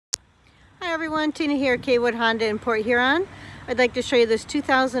Hi everyone, Tina here, Kwood Honda in Port Huron. I'd like to show you this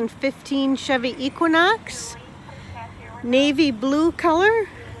 2015 Chevy Equinox, navy blue color.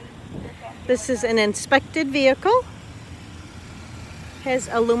 This is an inspected vehicle. Has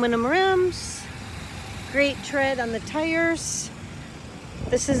aluminum rims, great tread on the tires.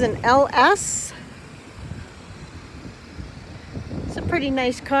 This is an LS. It's a pretty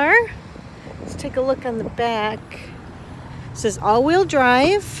nice car. Let's take a look on the back. It says all-wheel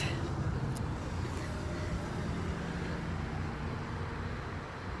drive.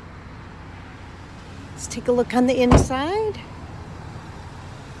 Let's take a look on the inside.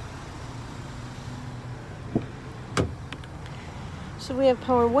 So we have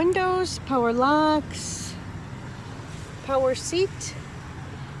power windows, power locks, power seat,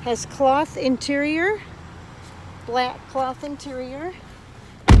 has cloth interior, black cloth interior,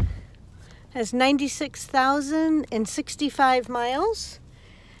 has 96,065 miles.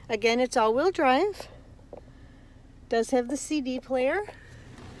 Again, it's all-wheel drive. Does have the CD player.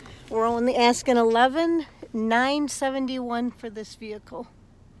 We're only asking $11,971 for this vehicle.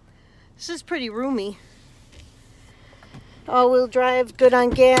 This is pretty roomy. All-wheel drive, good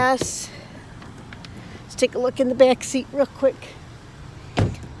on gas. Let's take a look in the back seat real quick.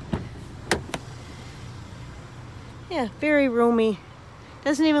 Yeah, very roomy.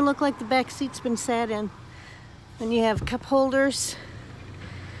 Doesn't even look like the back seat's been sat in. And you have cup holders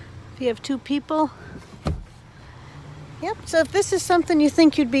if you have two people. Yep, so if this is something you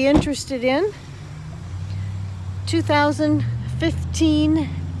think you'd be interested in, 2015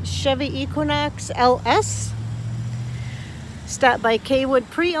 Chevy Equinox LS. Stop by Kwood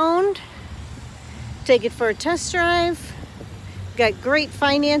Pre-Owned. Take it for a test drive. Got great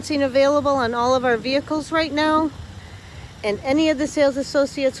financing available on all of our vehicles right now. And any of the sales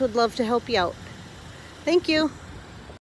associates would love to help you out. Thank you.